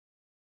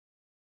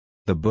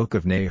The Book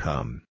of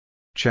Nahum.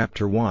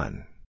 Chapter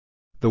 1.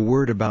 The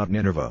Word about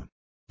Nineveh.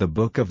 The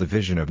Book of the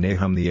Vision of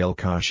Nahum the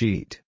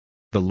Elkoshite.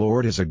 The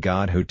Lord is a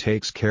God who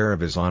takes care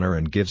of his honor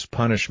and gives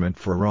punishment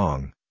for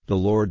wrong. The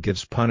Lord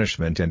gives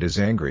punishment and is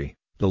angry.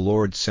 The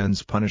Lord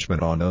sends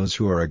punishment on those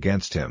who are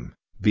against him,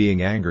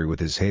 being angry with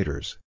his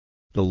haters.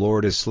 The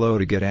Lord is slow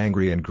to get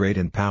angry and great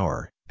in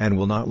power, and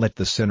will not let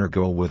the sinner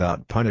go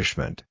without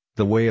punishment.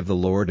 The way of the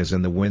Lord is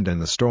in the wind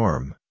and the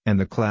storm, and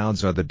the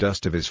clouds are the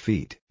dust of his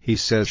feet. He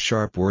says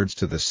sharp words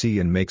to the sea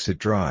and makes it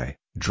dry,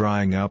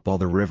 drying up all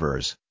the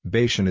rivers.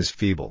 Bashan is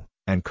feeble,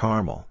 and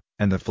Carmel,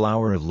 and the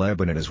flower of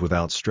Lebanon is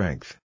without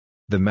strength.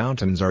 The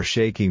mountains are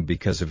shaking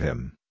because of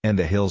him, and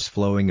the hills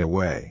flowing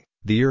away.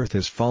 The earth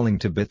is falling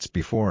to bits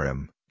before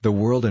him, the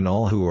world and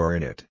all who are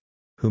in it.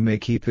 Who may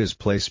keep his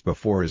place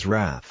before his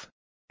wrath?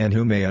 And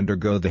who may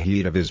undergo the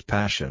heat of his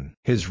passion?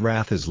 His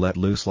wrath is let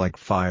loose like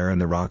fire and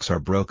the rocks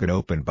are broken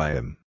open by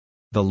him.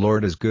 The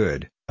Lord is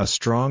good, a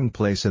strong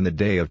place in the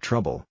day of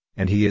trouble,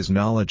 and he has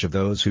knowledge of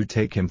those who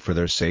take him for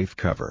their safe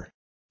cover.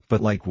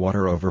 But like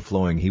water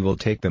overflowing he will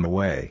take them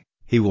away.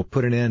 He will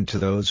put an end to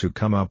those who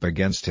come up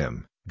against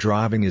him,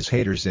 driving his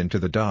haters into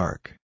the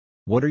dark.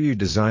 What are you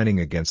designing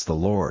against the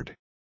Lord?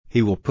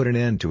 He will put an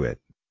end to it.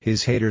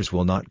 His haters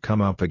will not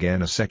come up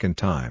again a second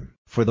time.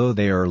 For though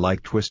they are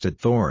like twisted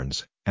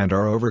thorns, and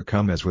are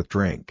overcome as with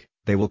drink,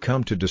 they will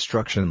come to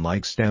destruction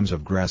like stems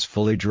of grass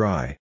fully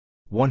dry.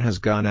 One has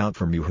gone out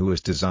from you who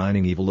is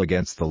designing evil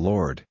against the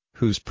Lord,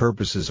 whose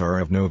purposes are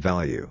of no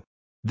value.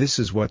 This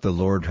is what the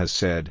Lord has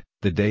said: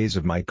 the days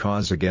of my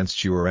cause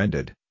against you are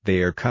ended,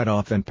 they are cut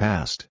off and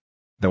past.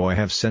 Though I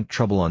have sent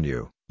trouble on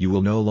you, you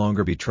will no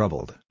longer be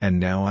troubled. And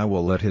now I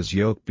will let his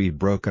yoke be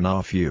broken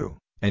off you,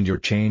 and your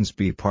chains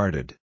be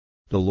parted.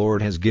 The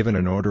Lord has given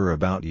an order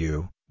about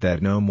you,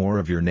 that no more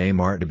of your name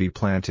are to be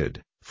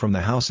planted. From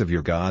the house of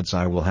your gods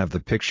I will have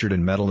the pictured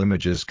and metal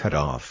images cut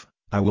off.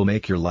 I will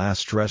make your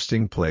last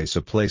resting place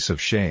a place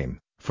of shame,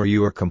 for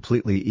you are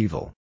completely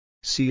evil.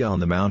 See on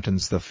the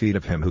mountains the feet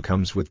of him who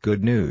comes with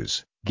good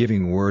news,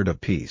 giving word of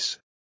peace.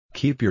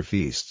 Keep your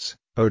feasts,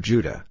 O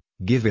Judah,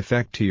 give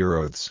effect to your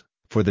oaths,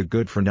 for the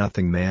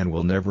good-for-nothing man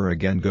will never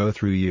again go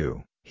through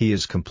you, he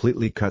is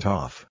completely cut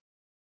off.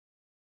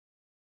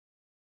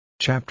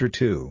 Chapter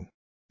 2.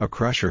 A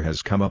crusher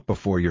has come up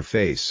before your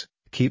face.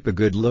 Keep a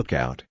good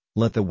lookout,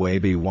 let the way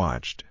be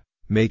watched,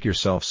 make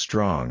yourself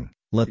strong,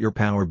 let your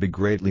power be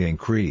greatly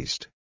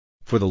increased.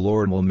 For the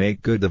Lord will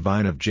make good the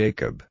vine of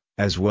Jacob,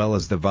 as well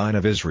as the vine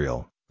of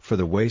Israel, for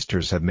the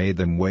wasters have made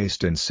them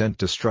waste and sent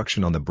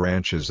destruction on the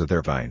branches of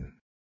their vine.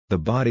 The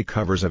body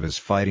covers of his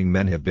fighting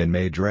men have been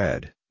made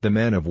red, the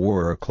men of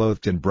war are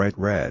clothed in bright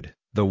red,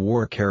 the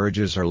war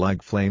carriages are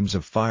like flames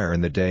of fire in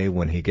the day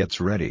when he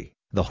gets ready,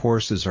 the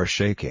horses are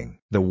shaking.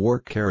 The war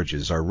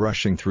carriages are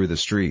rushing through the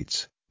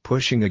streets,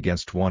 pushing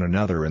against one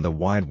another in the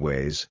wide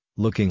ways,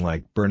 looking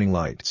like burning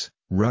lights,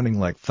 running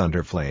like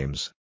thunder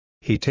flames.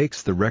 He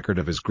takes the record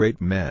of his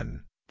great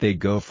men, they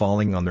go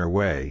falling on their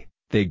way,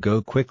 they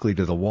go quickly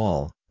to the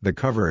wall, the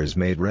cover is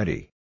made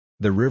ready.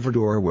 The river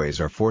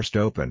doorways are forced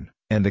open,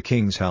 and the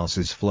king's house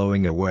is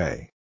flowing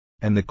away.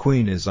 And the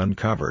queen is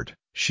uncovered,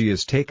 she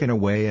is taken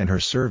away and her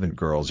servant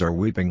girls are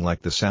weeping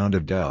like the sound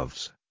of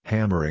doves,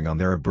 hammering on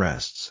their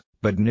breasts.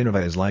 But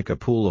Nineveh is like a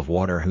pool of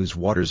water whose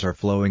waters are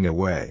flowing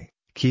away.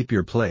 Keep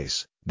your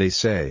place, they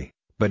say,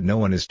 but no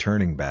one is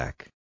turning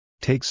back.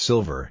 Take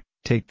silver,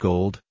 take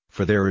gold,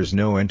 for there is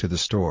no end to the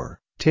store.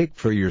 Take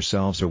for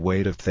yourselves a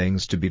weight of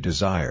things to be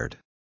desired.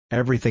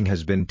 Everything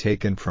has been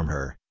taken from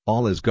her,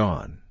 all is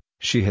gone,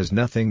 she has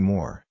nothing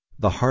more.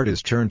 The heart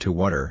is turned to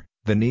water,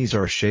 the knees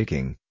are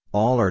shaking,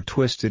 all are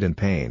twisted in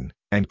pain,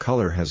 and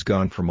color has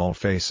gone from all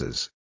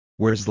faces.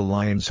 Where's the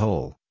lion's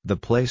hole, the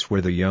place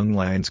where the young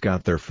lions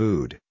got their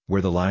food,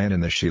 where the lion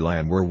and the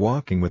she-lion were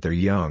walking with their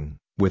young,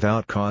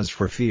 without cause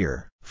for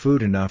fear?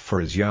 Food enough for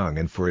his young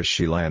and for his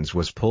she-lions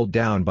was pulled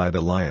down by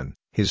the lion,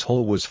 his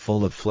hole was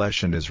full of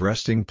flesh and his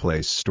resting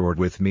place stored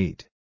with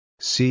meat.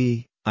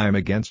 See, I am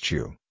against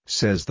you,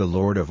 says the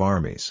Lord of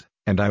armies,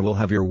 and I will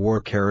have your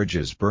war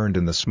carriages burned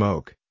in the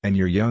smoke, and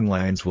your young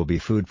lions will be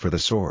food for the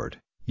sword.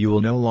 You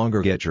will no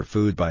longer get your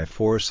food by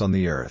force on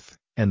the earth,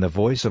 and the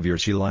voice of your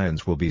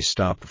she-lions will be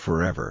stopped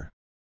forever.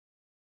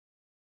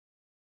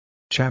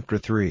 Chapter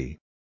 3.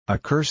 A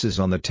curse is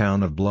on the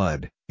town of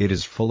blood, it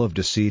is full of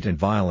deceit and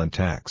violent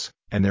acts,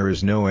 and there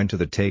is no end to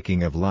the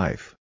taking of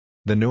life.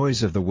 The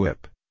noise of the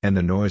whip, and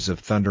the noise of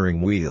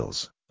thundering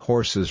wheels,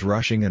 horses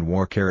rushing and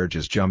war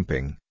carriages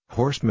jumping,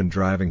 horsemen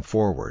driving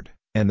forward,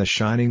 and the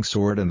shining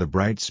sword and the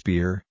bright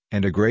spear,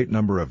 and a great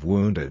number of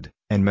wounded,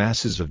 and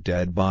masses of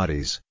dead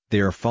bodies, they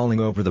are falling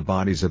over the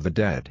bodies of the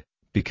dead,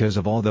 because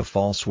of all the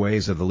false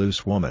ways of the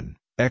loose woman,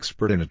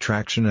 expert in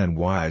attraction and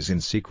wise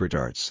in secret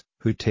arts,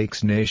 who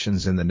takes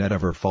nations in the net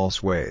of her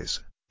false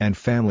ways, and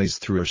families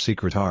through her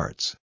secret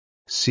arts.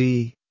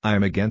 See, I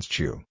am against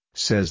you,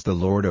 says the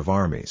Lord of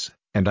armies,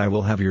 and I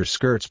will have your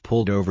skirts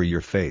pulled over your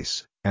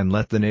face, and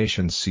let the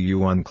nations see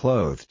you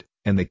unclothed,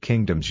 and the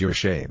kingdoms your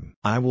shame.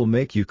 I will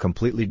make you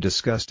completely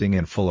disgusting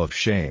and full of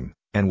shame,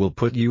 and will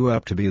put you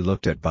up to be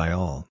looked at by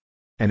all.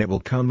 And it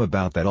will come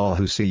about that all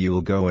who see you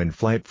will go in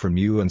flight from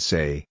you and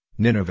say,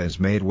 Nineveh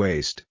is made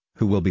waste,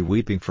 who will be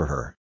weeping for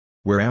her?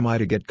 Where am I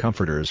to get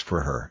comforters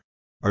for her?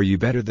 Are you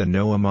better than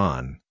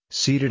Nahum,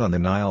 seated on the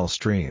Nile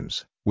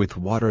streams, with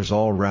waters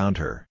all round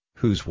her,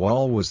 whose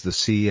wall was the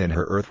sea and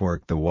her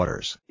earthwork the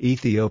waters?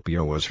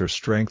 Ethiopia was her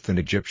strength and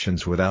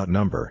Egyptians without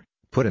number,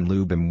 Put and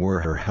Lubim were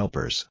her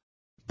helpers.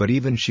 But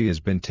even she has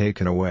been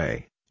taken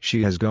away,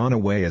 she has gone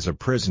away as a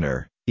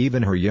prisoner,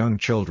 even her young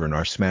children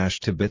are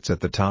smashed to bits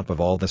at the top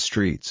of all the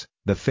streets.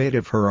 The fate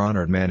of her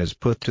honored man is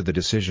put to the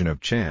decision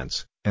of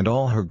chance, and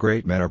all her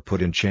great men are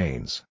put in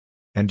chains.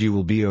 And you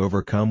will be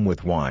overcome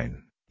with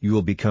wine, you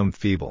will become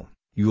feeble,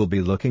 you will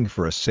be looking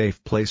for a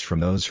safe place from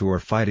those who are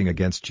fighting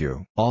against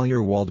you. All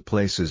your walled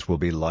places will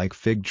be like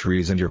fig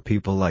trees and your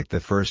people like the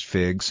first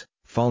figs,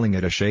 falling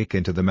at a shake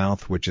into the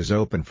mouth which is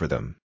open for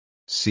them.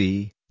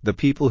 See, the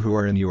people who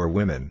are in you are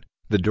women,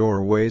 the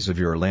doorways of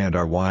your land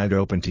are wide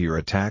open to your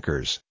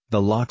attackers,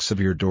 the locks of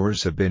your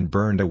doors have been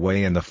burned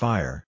away in the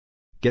fire.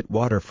 Get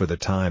water for the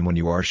time when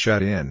you are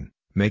shut in,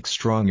 make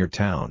strong your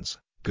towns,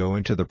 go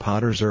into the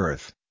potter's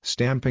earth,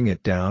 stamping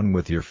it down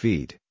with your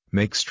feet,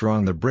 make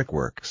strong the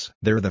brickworks.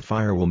 There the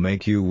fire will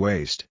make you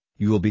waste,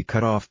 you will be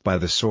cut off by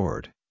the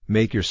sword,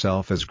 make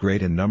yourself as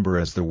great in number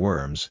as the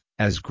worms,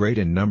 as great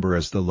in number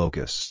as the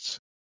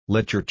locusts.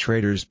 Let your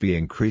traders be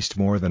increased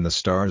more than the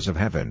stars of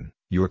heaven,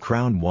 your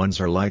crowned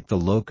ones are like the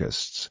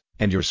locusts,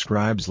 and your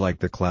scribes like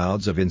the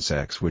clouds of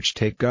insects which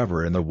take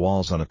cover in the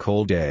walls on a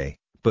cold day,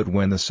 but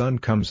when the sun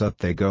comes up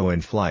they go in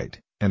flight,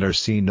 and are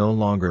seen no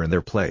longer in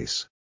their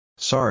place.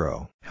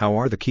 Sorrow! How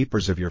are the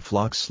keepers of your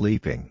flocks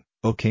sleeping,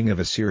 O king of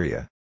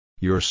Assyria?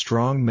 Your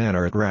strong men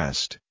are at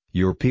rest,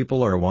 your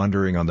people are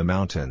wandering on the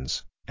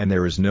mountains, and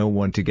there is no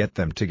one to get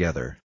them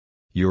together.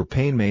 Your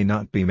pain may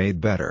not be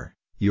made better,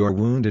 you are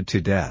wounded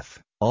to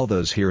death. All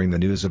those hearing the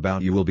news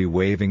about you will be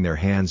waving their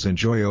hands in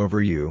joy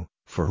over you,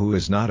 for who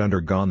has not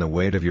undergone the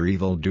weight of your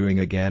evil doing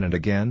again and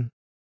again?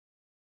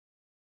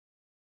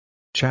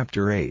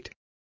 Chapter 8.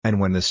 And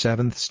when the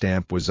seventh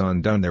stamp was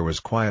undone there was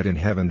quiet in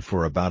heaven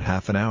for about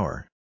half an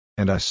hour.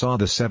 And I saw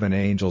the 7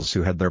 angels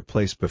who had their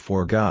place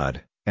before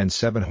God, and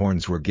 7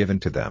 horns were given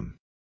to them.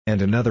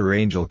 And another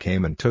angel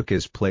came and took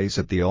his place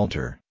at the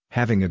altar,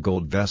 having a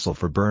gold vessel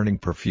for burning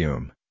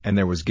perfume, and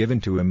there was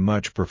given to him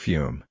much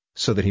perfume,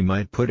 so that he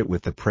might put it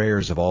with the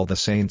prayers of all the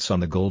saints on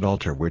the gold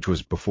altar which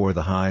was before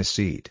the high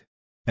seat.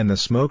 And the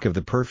smoke of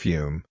the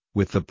perfume,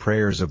 with the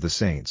prayers of the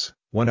saints,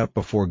 went up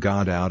before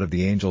God out of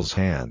the angel's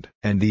hand.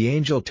 And the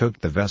angel took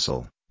the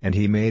vessel, and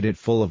he made it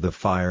full of the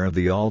fire of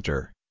the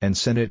altar, and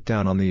sent it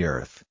down on the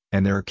earth,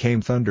 and there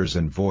came thunders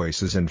and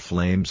voices and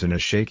flames and a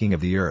shaking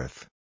of the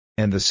earth.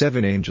 And the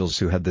 7 angels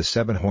who had the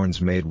 7 horns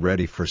made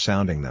ready for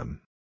sounding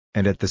them.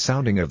 And at the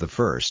sounding of the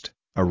first,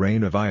 a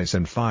rain of ice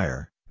and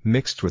fire,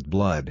 mixed with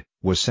blood,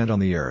 was sent on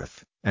the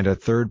earth, and a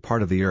third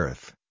part of the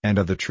earth, and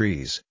of the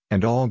trees,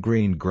 and all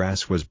green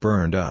grass was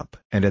burned up.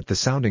 And at the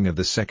sounding of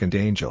the second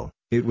angel,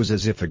 it was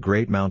as if a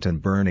great mountain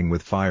burning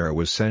with fire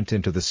was sent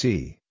into the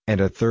sea,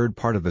 and a third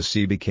part of the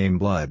sea became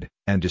blood,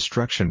 and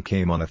destruction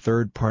came on a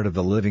third part of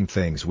the living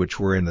things which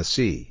were in the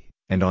sea,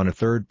 and on a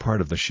third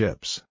part of the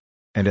ships.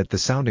 And at the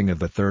sounding of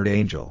the third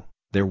angel,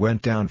 there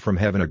went down from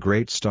heaven a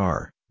great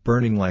star,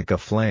 burning like a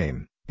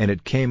flame, and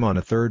it came on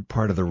a third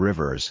part of the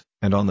rivers,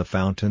 and on the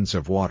fountains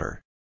of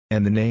water.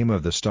 And the name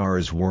of the star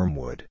is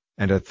Wormwood,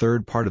 and a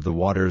third part of the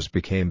waters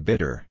became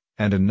bitter,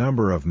 and a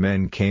number of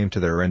men came to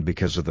their end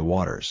because of the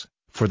waters,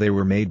 for they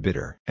were made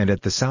bitter. And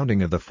at the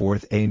sounding of the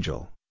fourth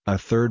angel, a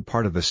third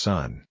part of the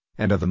sun,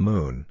 and of the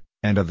moon,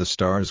 and of the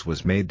stars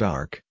was made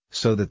dark,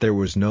 so that there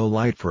was no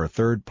light for a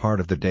third part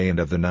of the day and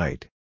of the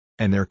night.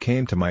 And there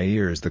came to my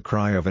ears the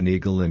cry of an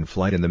eagle in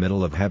flight in the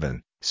middle of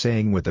heaven,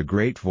 saying with a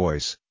great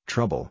voice,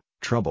 Trouble,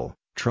 trouble,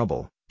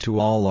 trouble, to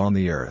all on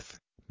the earth,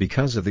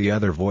 because of the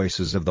other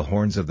voices of the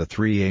horns of the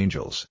 3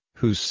 angels,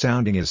 whose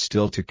sounding is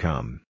still to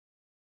come.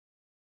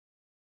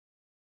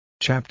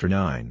 Chapter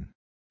 9.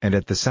 And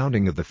at the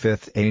sounding of the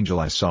 5th angel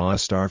I saw a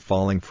star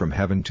falling from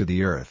heaven to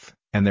the earth,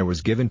 and there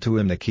was given to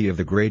him the key of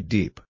the great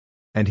deep.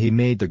 And he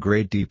made the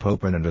great deep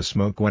open and a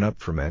smoke went up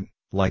from it,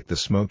 like the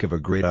smoke of a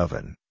great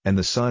oven, and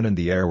the sun and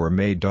the air were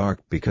made dark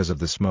because of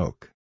the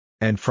smoke.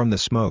 And from the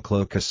smoke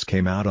locusts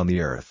came out on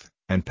the earth,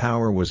 and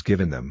power was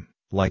given them,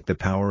 like the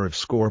power of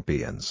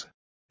scorpions.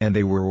 And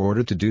they were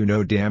ordered to do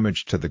no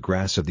damage to the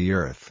grass of the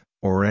earth,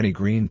 or any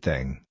green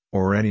thing,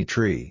 or any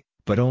tree,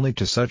 but only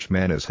to such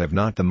men as have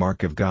not the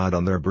mark of God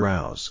on their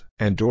brows.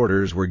 And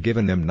orders were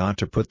given them not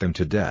to put them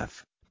to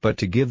death, but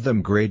to give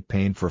them great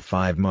pain for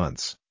 5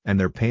 months, and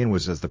their pain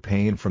was as the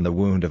pain from the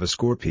wound of a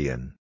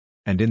scorpion.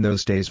 And in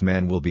those days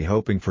men will be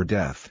hoping for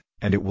death,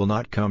 and it will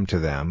not come to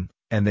them,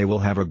 and they will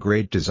have a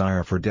great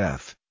desire for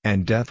death,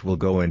 and death will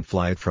go in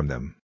flight from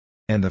them.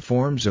 And the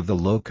forms of the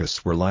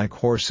locusts were like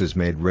horses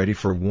made ready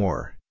for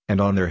war, and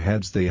on their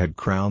heads they had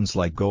crowns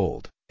like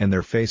gold, and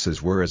their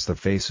faces were as the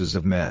faces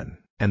of men,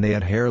 and they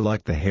had hair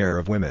like the hair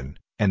of women,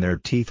 and their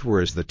teeth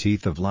were as the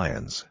teeth of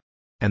lions.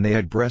 And they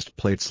had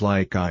breastplates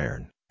like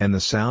iron, and the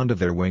sound of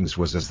their wings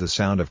was as the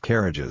sound of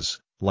carriages,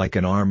 like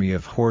an army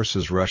of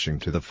horses rushing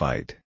to the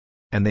fight.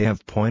 And they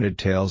have pointed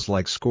tails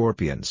like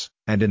scorpions,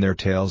 and in their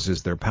tails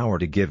is their power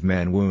to give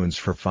men wounds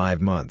for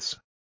 5 months.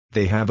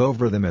 They have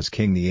over them as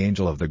king the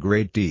angel of the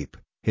great deep,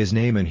 his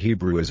name in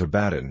Hebrew is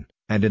Abaddon,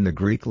 and in the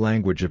Greek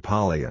language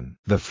Apollyon.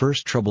 The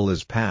first trouble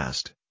is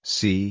past,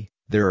 see,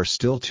 there are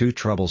still 2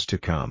 troubles to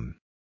come.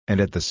 And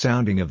at the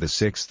sounding of the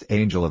 6th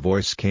angel a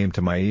voice came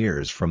to my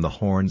ears from the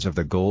horns of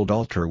the gold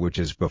altar which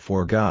is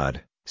before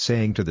God,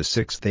 saying to the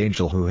 6th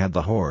angel who had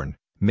the horn,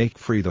 Make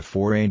free the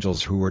 4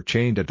 angels who were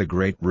chained at the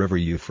great river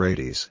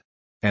Euphrates.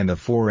 And the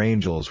 4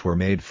 angels were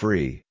made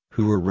free,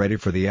 who were ready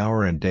for the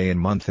hour and day and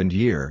month and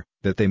year,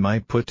 that they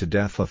might put to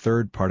death a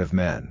third part of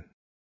men.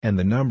 And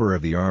the number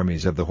of the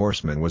armies of the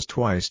horsemen was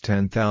twice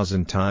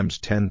 10,000 times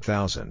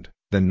 10,000,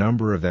 the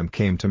number of them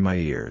came to my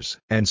ears.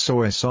 And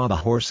so I saw the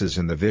horses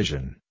in the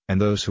vision,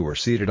 and those who were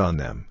seated on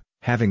them,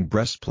 having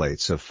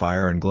breastplates of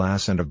fire and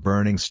glass and of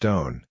burning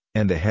stone,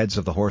 and the heads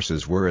of the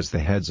horses were as the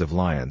heads of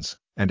lions,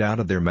 and out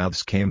of their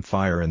mouths came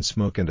fire and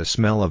smoke and a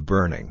smell of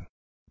burning.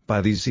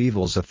 By these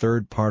evils a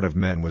third part of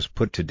men was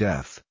put to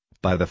death,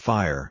 by the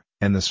fire,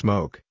 and the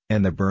smoke,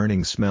 and the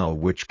burning smell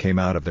which came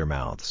out of their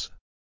mouths.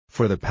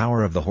 For the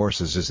power of the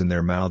horses is in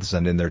their mouths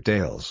and in their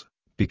tails,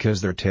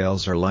 because their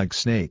tails are like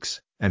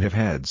snakes, and have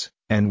heads,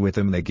 and with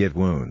them they give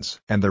wounds.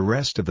 And the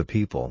rest of the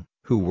people,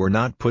 who were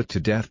not put to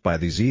death by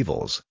these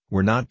evils,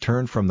 were not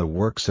turned from the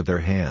works of their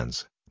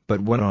hands,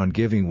 but went on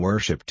giving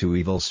worship to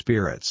evil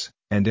spirits,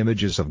 and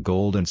images of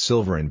gold and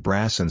silver and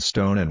brass and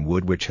stone and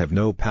wood which have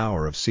no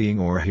power of seeing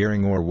or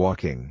hearing or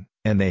walking,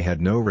 and they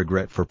had no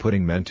regret for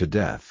putting men to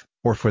death,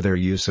 or for their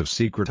use of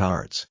secret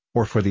arts,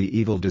 or for the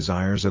evil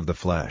desires of the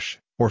flesh,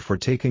 or for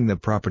taking the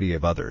property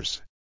of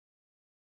others.